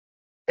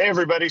Hey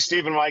everybody,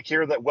 Steve and Mike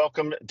here.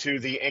 Welcome to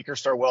the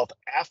Ankerstar Wealth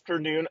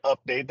afternoon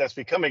update. That's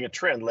becoming a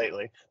trend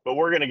lately, but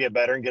we're going to get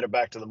better and get it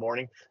back to the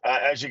morning.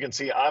 As you can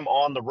see, I'm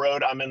on the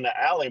road. I'm in the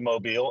Alley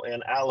Mobile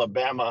in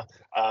Alabama.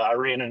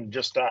 Irene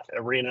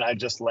and I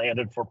just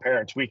landed for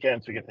Parents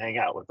Weekend, so we get to hang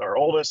out with our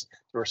oldest.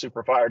 We're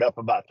super fired up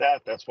about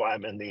that. That's why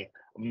I'm in the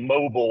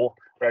mobile.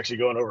 We're actually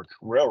going over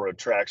railroad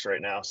tracks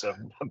right now, so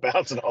I'm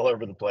bouncing all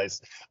over the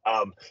place.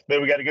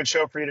 But we got a good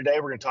show for you today.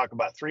 We're going to talk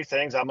about three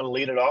things. I'm going to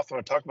lead it off. I'm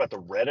going to talk about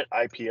the Reddit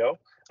IPO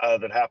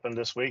that happened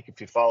this week.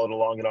 If you followed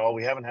along at all,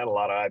 we haven't had a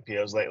lot of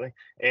IPOs lately,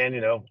 and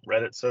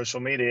Reddit social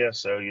media,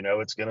 so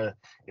it's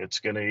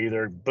gonna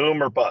either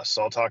boom or bust.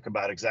 So I'll talk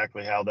about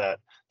exactly how that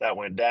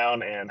went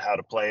down and how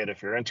to play it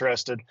if you're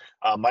interested.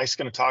 Mike's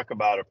going to talk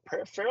about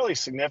a fairly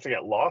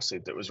significant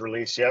lawsuit that was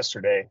released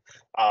yesterday.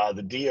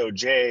 The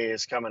DOJ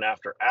is coming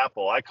after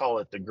Apple. I call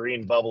it the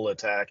green bubble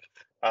attack,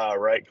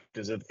 right?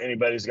 Because if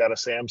anybody's got a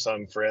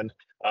Samsung friend,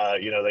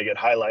 they get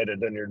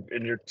highlighted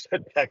in your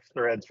text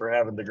threads for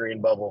having the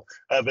green bubble.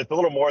 But it's a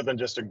little more than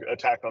just an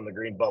attack on the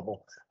green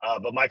bubble.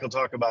 But Mike will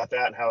talk about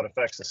that and how it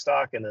affects the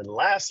stock. And then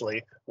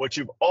lastly, what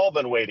you've all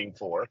been waiting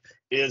for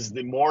is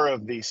the more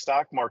of the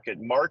stock market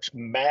March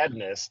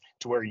Madness,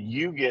 to where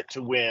you get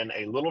to win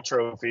a little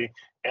trophy,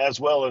 as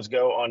well as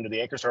go onto the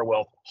Ankerstar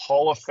Wealth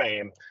Hall of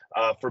Fame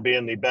for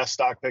being the best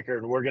stock picker.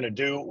 And we're going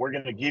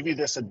to give you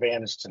this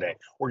advantage today.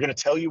 We're going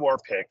to tell you our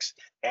picks,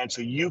 and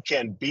so you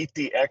can beat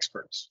the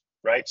experts,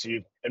 right? So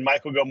and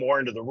Mike will go more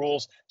into the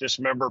rules. Just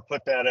remember,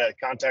 put that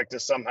contact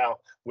us somehow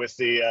with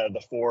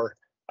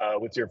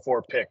with your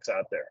four picks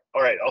out there.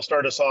 All right, I'll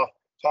start us off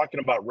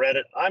talking about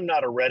Reddit. I'm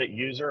not a Reddit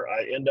user.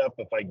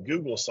 If I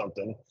Google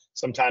something,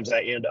 sometimes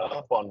I end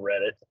up on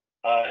Reddit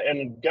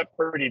and get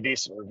pretty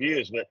decent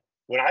reviews. But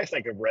when I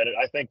think of Reddit,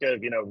 I think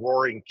of,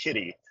 Roaring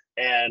Kitty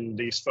and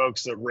these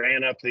folks that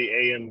ran up the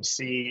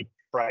AMC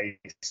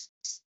price.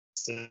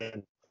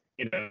 And,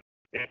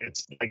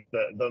 it's like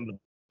the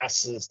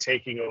masses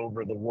taking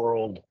over the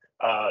world,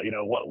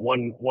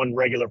 one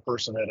regular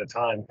person at a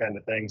time kind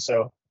of thing.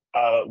 So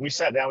we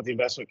sat down with the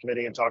investment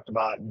committee and talked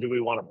about, do we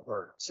want to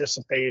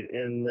participate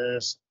in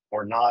this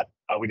or not?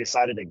 We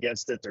decided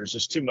against it. There's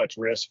just too much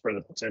risk for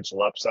the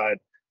potential upside.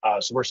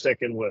 So we're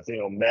sticking with,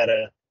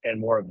 Meta and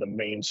more of the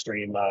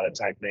mainstream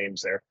type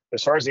names there.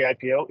 As far as the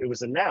IPO, it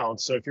was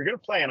announced. So if you're going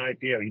to play an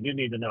IPO, you do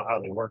need to know how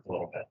they work a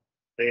little bit.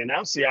 They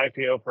announced the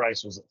IPO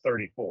price was at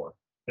 34.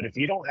 But if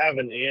you don't have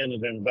an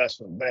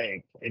investment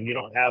bank and you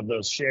don't have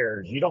those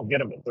shares, you don't get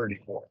them at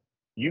 34.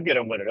 You get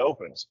them when it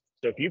opens.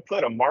 So if you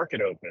put a market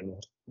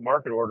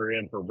order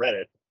in for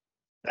Reddit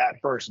that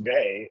first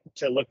day,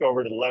 to look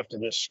over to the left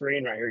of this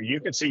screen right here, you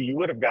can see you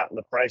would have gotten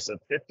the price of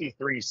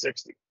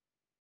 53.60.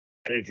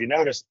 And if you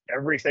notice,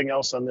 everything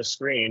else on this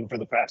screen for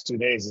the past 2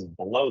 days is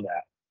below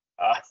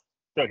that.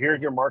 So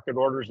here's your market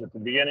orders at the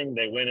beginning.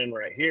 They went in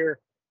right here,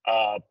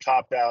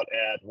 topped out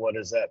at, what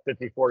is that,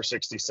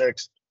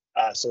 54.66.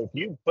 So if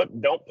you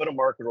don't put a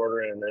market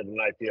order in an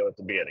IPO at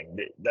the beginning,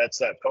 that's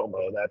that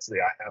FOMO. That's the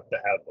I have to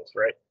have this,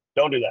 right?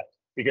 Don't do that,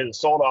 because it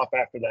sold off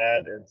after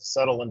that. It's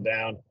settling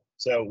down.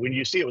 So when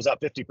you see it was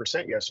up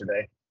 50%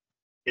 yesterday,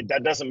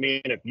 that doesn't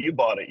mean if you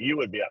bought it, you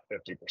would be up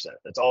 50%.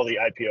 It's all the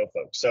IPO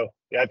folks. So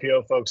the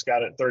IPO folks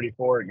got it at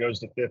 34. It goes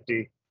to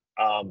 50,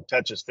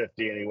 touches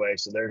 50 anyway.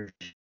 So there's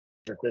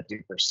your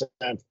 50%.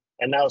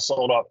 And now it's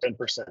sold off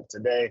 10%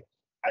 today.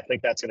 I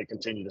think that's going to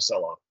continue to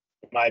sell off.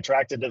 Am I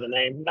attracted to the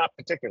name? Not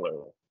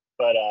particularly,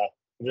 but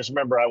just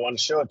remember, I want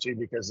to show it to you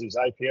because these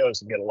IPOs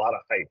can get a lot of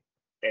hype,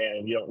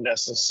 and you don't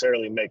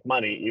necessarily make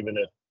money even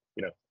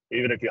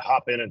if you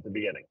hop in at the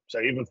beginning.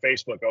 So even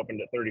Facebook opened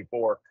at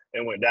 34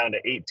 and went down to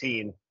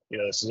 18.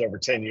 This is over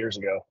 10 years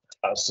ago.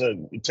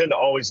 So you tend to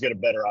always get a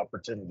better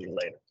opportunity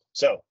later.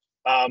 So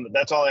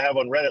that's all I have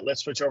on Reddit.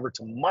 Let's switch over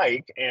to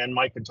Mike, and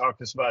Mike can talk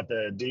to us about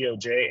the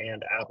DOJ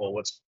and Apple.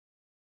 What's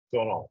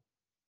going on?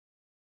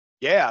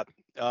 Yeah.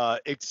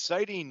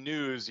 Exciting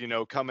news,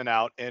 coming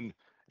out, and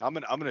I'm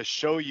gonna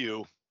show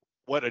you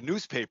what a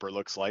newspaper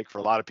looks like for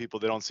a lot of people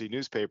that don't see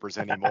newspapers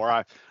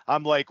anymore.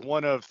 I'm like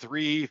one of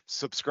 3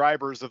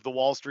 subscribers of the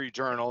Wall Street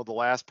Journal, the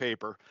last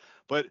paper.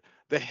 But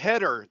the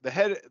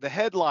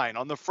headline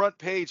on the front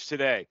page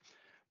today: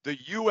 the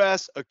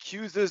U.S.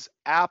 accuses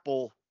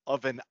Apple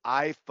of an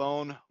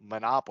iPhone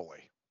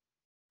monopoly.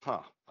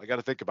 I got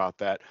to think about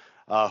that.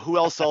 Who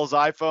else sells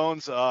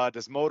iPhones?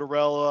 Does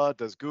Motorola?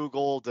 Does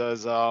Google?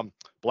 Does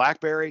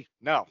BlackBerry?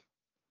 No.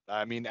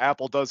 I mean,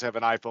 Apple does have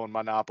an iPhone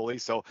monopoly,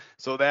 so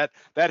that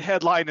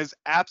headline is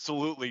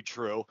absolutely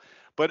true.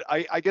 But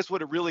I guess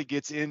what it really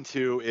gets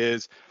into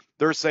is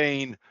they're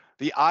saying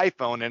the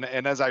iPhone,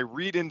 and as I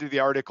read into the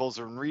articles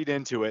and read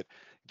into it,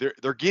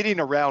 they're getting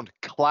around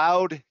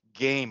cloud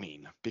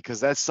gaming,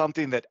 because that's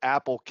something that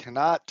Apple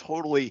cannot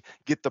totally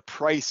get the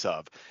price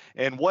of.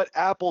 And what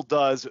Apple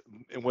does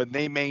when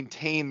they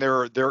maintain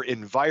their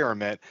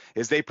environment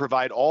is they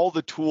provide all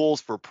the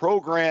tools for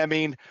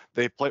programming,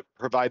 they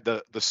provide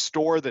the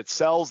store that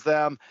sells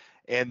them,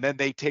 and then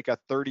they take a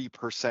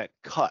 30%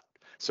 cut.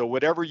 So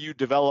whatever you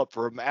develop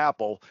from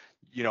Apple,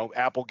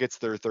 Apple gets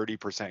their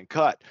 30%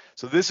 cut.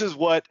 So this is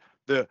what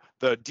the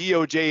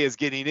DOJ is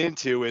getting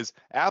into is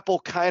Apple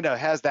kind of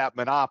has that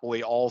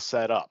monopoly all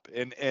set up,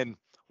 and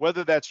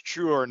whether that's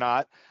true or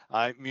not,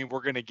 I mean,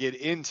 we're going to get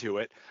into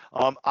it.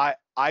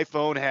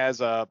 iPhone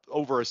has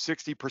over a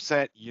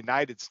 60%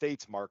 United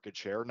States market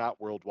share,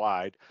 not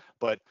worldwide,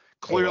 but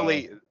Oh,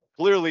 wow.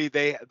 clearly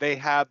they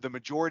have the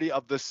majority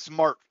of the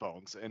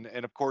smartphones,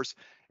 and of course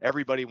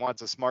everybody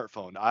wants a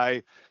smartphone.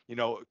 I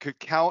could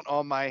count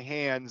on my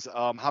hands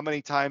how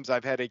many times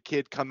I've had a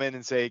kid come in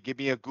and say, give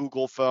me a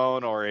Google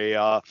phone or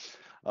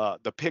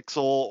the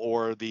Pixel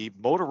or the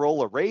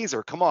Motorola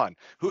Razr. Come on,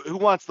 who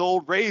wants the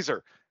old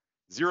Razr?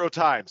 0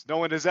 times. No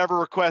one has ever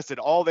requested.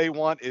 All they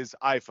want is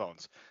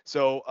iPhones.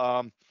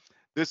 So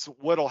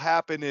what'll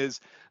happen is,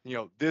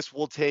 this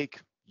will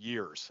take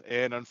years.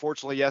 And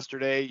unfortunately,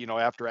 yesterday,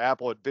 after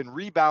Apple had been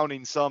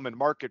rebounding some in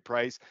market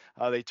price,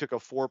 they took a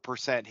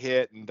 4%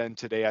 hit, and then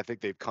today I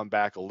think they've come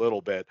back a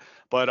little bit.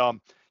 But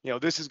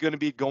this is going to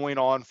be going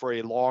on for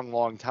a long,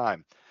 long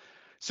time.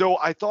 So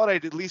I thought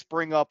I'd at least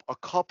bring up a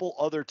couple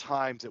other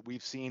times that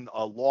we've seen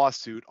a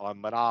lawsuit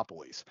on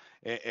monopolies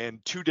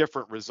and 2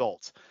 different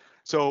results.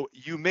 So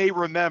you may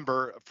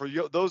remember, for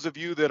those of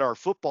you that are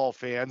football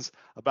fans,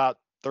 about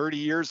 30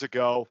 years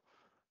ago,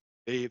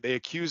 they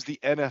accused the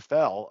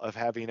NFL of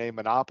having a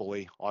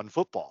monopoly on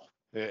football.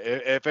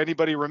 If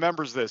anybody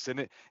remembers this,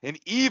 and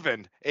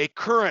even a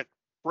current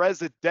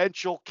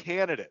presidential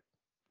candidate,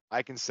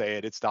 I can say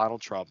it, it's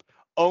Donald Trump,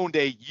 owned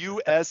a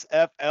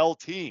USFL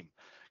team,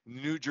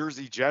 New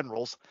Jersey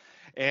Generals,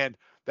 and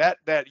that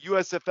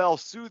USFL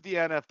sued the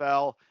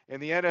NFL,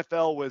 and the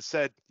NFL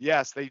said,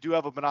 yes, they do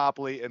have a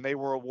monopoly, and they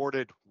were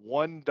awarded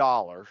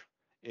 $1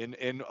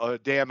 in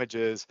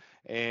damages,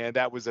 and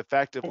that was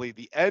effectively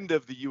the end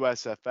of the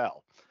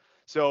USFL.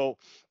 So,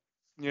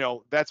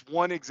 that's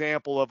one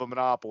example of a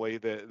monopoly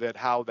that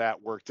how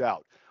that worked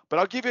out. But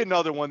I'll give you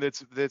another one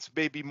that's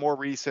maybe more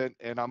recent,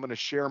 and I'm going to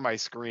share my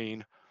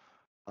screen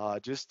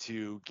just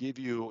to give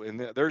you, and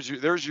there's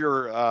your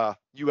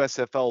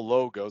USFL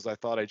logos. I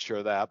thought I'd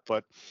share that,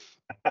 but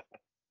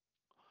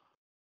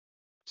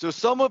so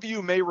some of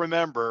you may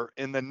remember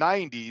in the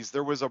 90s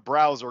there was a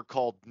browser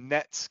called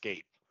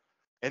Netscape,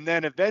 and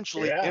then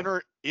eventually Yeah.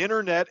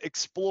 Internet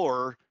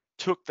Explorer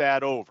took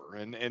that over,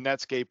 and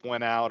Netscape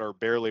went out or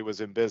barely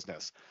was in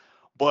business.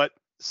 But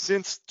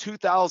since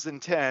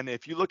 2010,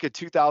 if you look at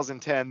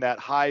 2010, that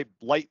high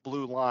light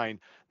blue line,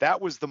 that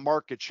was the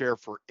market share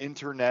for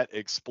Internet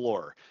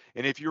Explorer.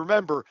 And if you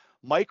remember,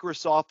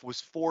 Microsoft was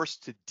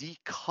forced to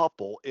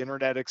decouple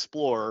Internet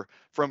Explorer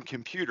from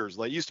computers.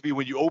 Like it used to be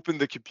when you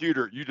opened the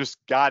computer, you just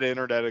got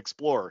Internet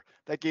Explorer.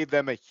 That gave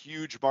them a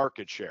huge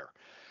market share.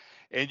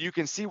 And you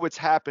can see what's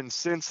happened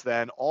since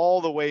then,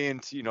 all the way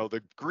into,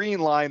 the green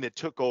line that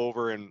took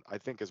over, and I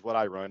think is what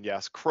I run.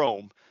 Yes,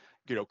 Chrome.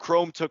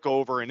 Chrome took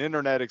over, and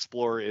Internet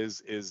Explorer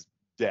is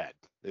dead.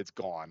 It's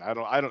gone.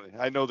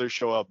 I know they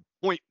show up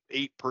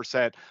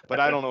 0.8%, but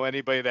I don't know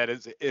anybody that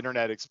is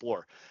Internet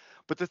Explorer.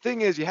 But the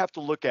thing is, you have to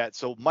look at,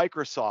 so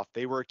Microsoft,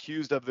 they were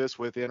accused of this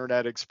with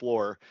Internet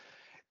Explorer,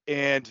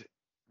 and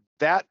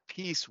that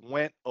piece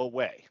went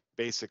away,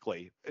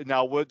 basically.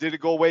 Now, did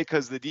it go away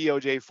because the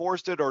DOJ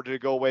forced it, or did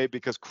it go away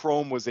because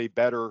Chrome was a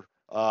better,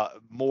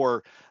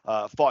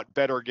 fought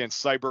better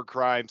against cyber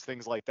crimes,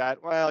 things like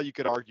that? Well, you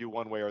could argue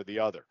one way or the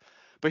other.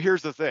 But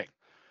here's the thing.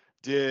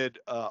 Did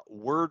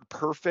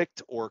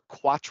WordPerfect or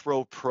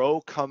Quattro Pro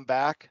come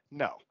back?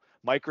 No.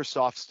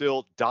 Microsoft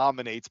still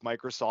dominates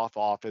Microsoft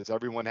Office.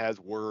 Everyone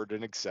has Word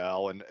and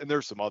Excel, and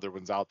there's some other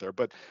ones out there,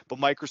 but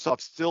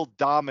Microsoft still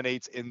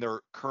dominates in their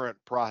current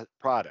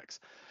products.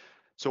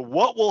 So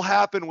what will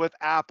happen with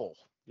Apple?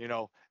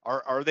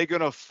 Are they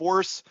going to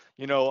force,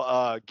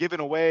 giving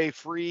away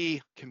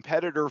free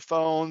competitor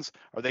phones?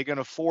 Are they going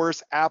to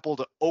force Apple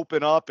to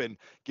open up and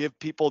give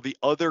people the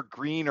other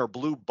green or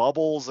blue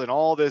bubbles and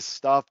all this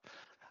stuff?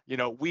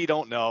 We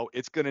don't know.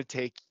 It's going to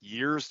take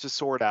years to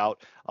sort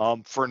out.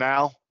 For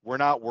now, we're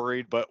not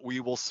worried, but we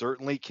will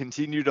certainly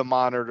continue to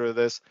monitor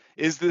this.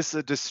 Is this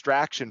a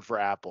distraction for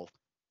Apple?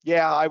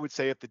 Yeah, I would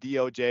say if the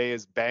DOJ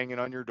is banging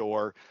on your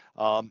door,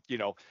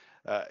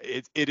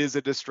 it is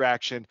a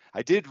distraction.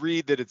 I did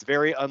read that it's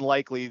very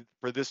unlikely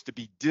for this to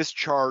be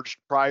discharged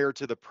prior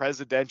to the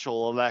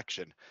presidential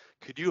election.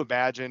 Could you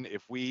imagine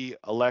if we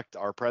elect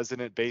our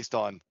president based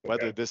on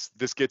whether this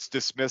gets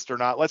dismissed or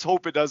not? Let's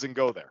hope it doesn't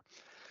go there.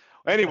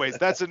 Anyways,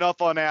 that's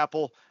enough on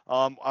Apple.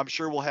 I'm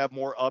sure we'll have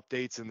more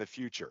updates in the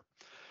future.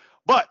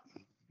 But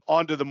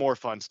on to the more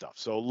fun stuff.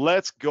 So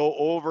let's go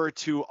over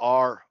to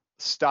our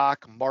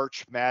stock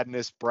March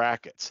Madness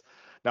brackets.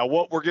 Now,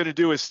 what we're going to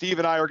do is Steve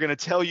and I are going to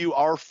tell you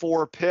our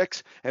 4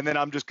 picks, and then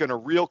I'm just going to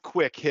real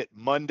quick hit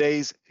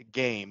Monday's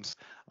games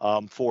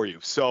for you.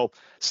 So,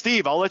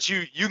 Steve, I'll let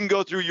you can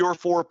go through your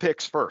 4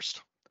 picks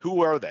first.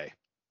 Who are they?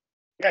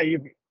 Yeah,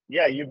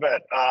 you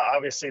bet.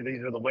 Obviously,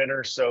 these are the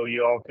winners, so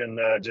you all can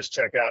just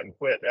check out and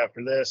quit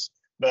after this.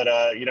 But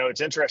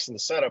it's interesting the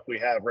setup we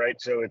have, right?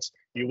 So it's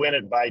you win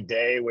it by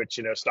day, which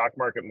stock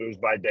market moves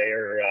by day,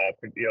 or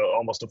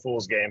almost a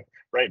fool's game,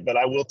 right? But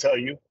I will tell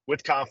you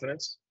with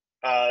confidence,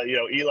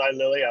 Eli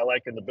Lilly, I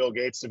like in the Bill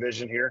Gates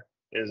division here.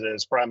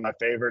 is probably my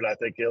favorite. I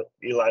think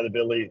Eli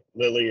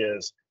Lilly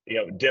is,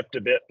 dipped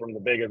a bit from the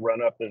big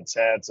run up that it's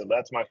had. So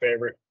that's my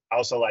favorite. I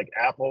also like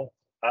Apple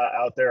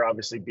out there,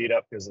 obviously beat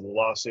up because of the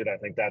lawsuit. I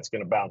think that's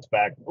going to bounce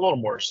back a little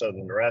more so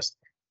than the rest.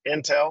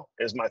 Intel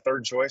is my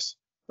third choice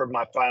for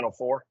my final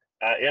four.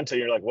 Intel,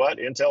 you're like, what?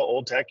 Intel,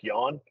 old tech,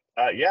 yawn?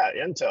 Yeah,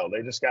 Intel.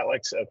 They just got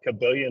like a $1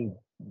 billion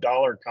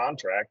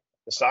contract.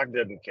 The stock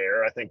didn't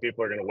care. I think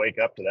people are going to wake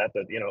up to that,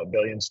 $1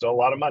 billion is still a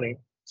lot of money.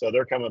 So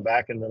they're coming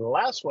back. And then the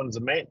last one's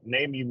a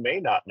name you may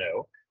not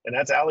know, and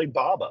that's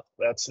Alibaba.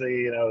 That's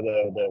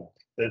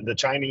the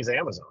Chinese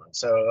Amazon.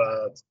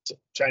 So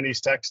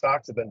Chinese tech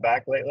stocks have been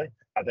back lately.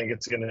 I think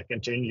it's going to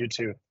continue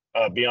to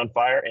be on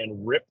fire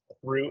and rip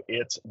through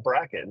its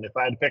bracket. And if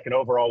I had to pick an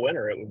overall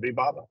winner, it would be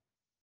Baba.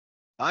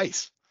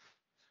 Nice.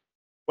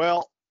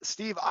 Well,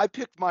 Steve, I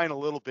picked mine a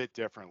little bit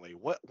differently.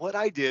 What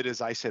I did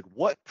is I said,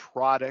 what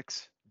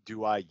products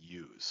do I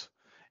use?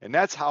 And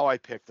that's how I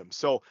picked them.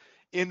 So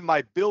in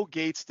my Bill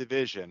Gates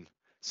division,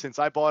 since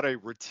I bought a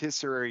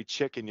rotisserie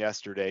chicken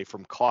yesterday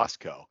from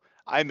Costco,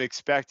 I'm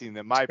expecting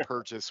that my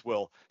purchase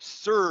will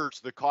surge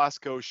the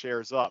Costco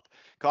shares up.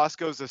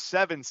 Costco's a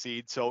 7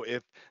 seed, so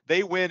if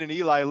they win and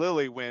Eli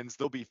Lilly wins,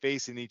 they'll be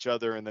facing each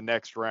other in the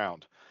next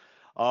round.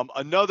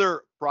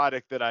 Another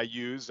product that I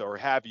use or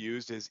have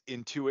used is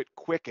Intuit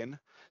Quicken.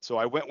 So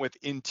I went with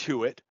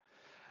Intuit.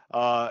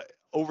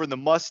 Over in the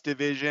Must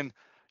division,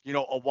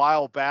 a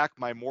while back,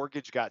 my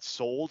mortgage got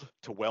sold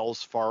to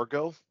Wells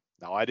Fargo.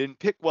 Now, I didn't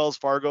pick Wells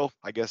Fargo.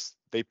 I guess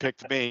they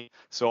picked me.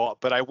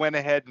 But I went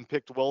ahead and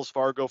picked Wells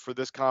Fargo for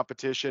this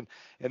competition.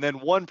 And then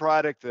one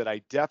product that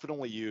I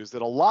definitely use,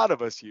 that a lot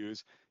of us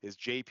use, is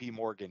JP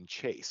Morgan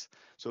Chase.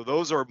 So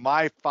those are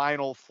my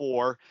final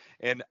four.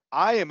 And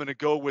I am going to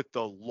go with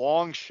the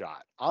long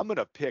shot. I'm going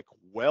to pick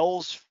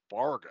Wells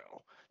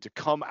Fargo to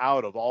come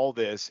out of all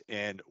this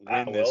and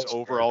win this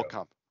overall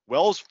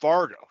Wells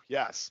Fargo,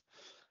 yes.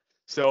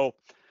 So,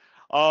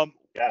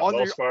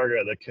 Wells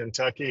Fargo, the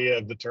Kentucky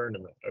of the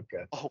tournament.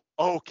 Okay.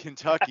 Oh,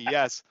 Kentucky,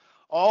 yes.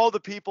 All the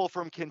people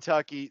from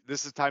Kentucky,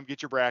 this is time to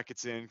get your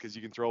brackets in because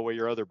you can throw away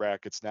your other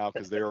brackets now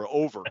because they are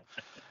over.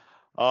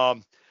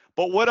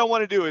 But what I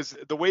want to do is,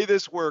 the way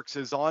this works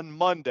is on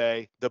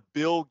Monday, the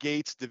Bill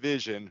Gates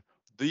division,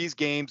 these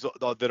games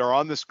that are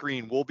on the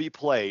screen will be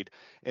played.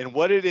 And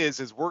what it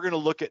is we're going to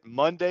look at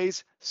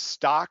Monday's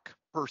stock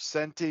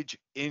percentage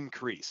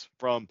increase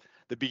from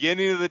the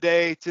beginning of the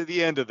day to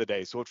the end of the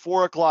day. So at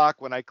 4 o'clock,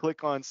 when I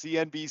click on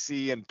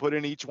CNBC and put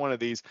in each one of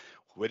these,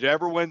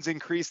 whichever one's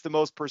increased the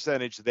most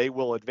percentage, they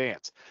will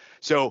advance.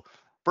 So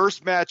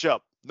first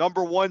matchup,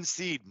 number 1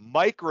 seed,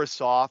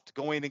 Microsoft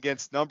going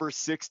against number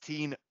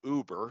 16,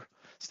 Uber.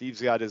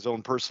 Steve's got his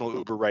own personal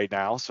Uber right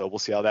now, so we'll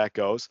see how that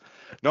goes.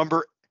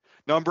 Number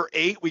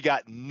 8, we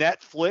got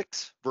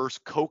Netflix versus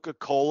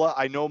Coca-Cola.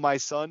 I know my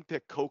son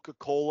picked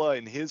Coca-Cola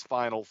in his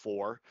final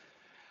four.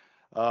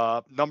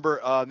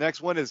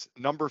 Next one is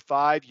number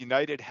 5,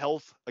 United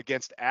Health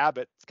against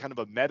Abbott. It's kind of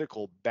a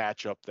medical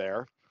matchup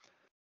there.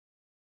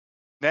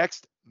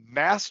 Next,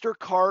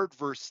 MasterCard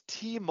versus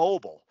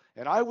T-Mobile.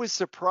 And I was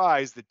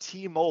surprised that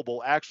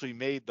T-Mobile actually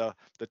made the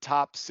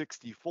top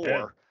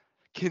 64,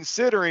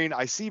 considering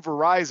I see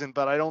Verizon,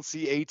 but I don't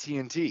see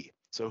AT&T.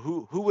 So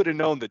who would have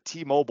known that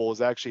T-Mobile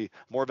is actually a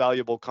more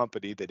valuable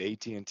company than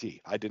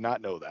AT&T? I did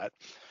not know that.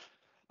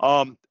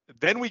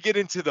 Then we get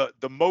into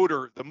the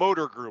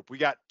motor group. We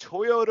got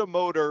Toyota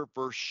Motor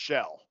versus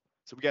Shell.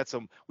 So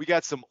we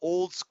got some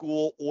old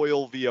school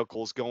oil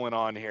vehicles going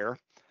on here.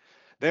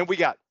 Then we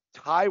got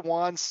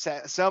Taiwan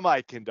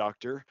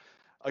Semiconductor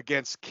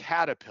against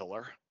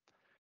Caterpillar.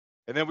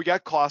 And then we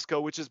got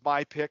Costco, which is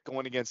my pick,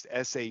 going against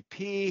SAP.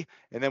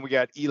 And then we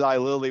got Eli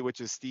Lilly, which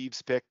is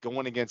Steve's pick,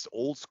 going against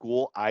old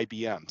school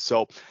IBM.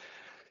 So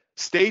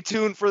stay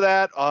tuned for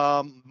that.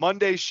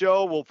 Monday's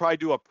show, we'll probably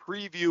do a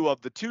preview of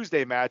the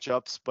Tuesday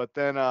matchups, but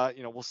then,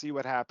 we'll see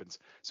what happens.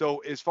 So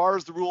as far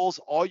as the rules,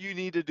 all you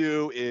need to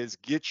do is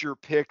get your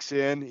picks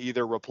in,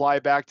 either reply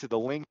back to the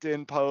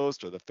LinkedIn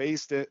post or the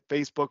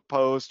Facebook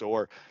post,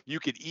 or you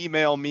could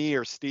email me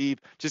or Steve.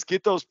 Just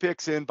get those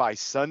picks in by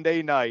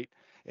Sunday night,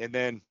 and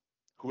then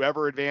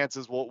whoever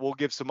advances, we'll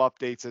give some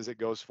updates as it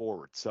goes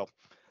forward. So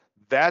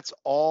that's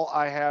all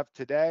I have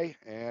today,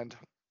 and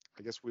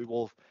I guess we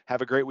will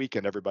have a great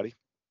weekend, everybody.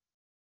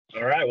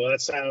 All right. Well,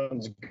 that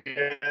sounds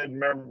good.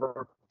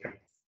 Remember,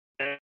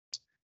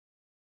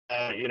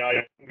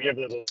 I give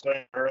the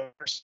disclaimer earlier.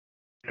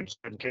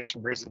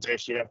 Education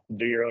presentation, you have to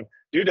do your own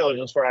due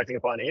diligence for acting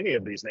upon any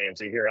of these names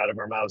you hear out of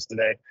our mouths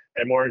today.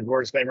 And more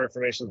disclaimer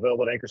information is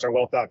available at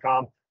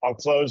AnkerstarWealth.com. I'll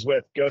close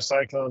with Go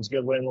Cyclones.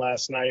 Good win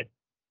last night.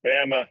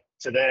 Bama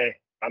today.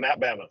 I'm at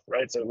Bama,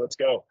 right? So let's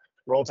go.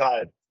 Roll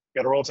Tide.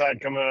 Got a Roll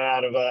Tide coming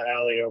out of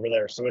Alley over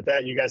there. So with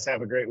that, you guys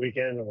have a great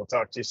weekend, and we'll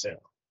talk to you soon.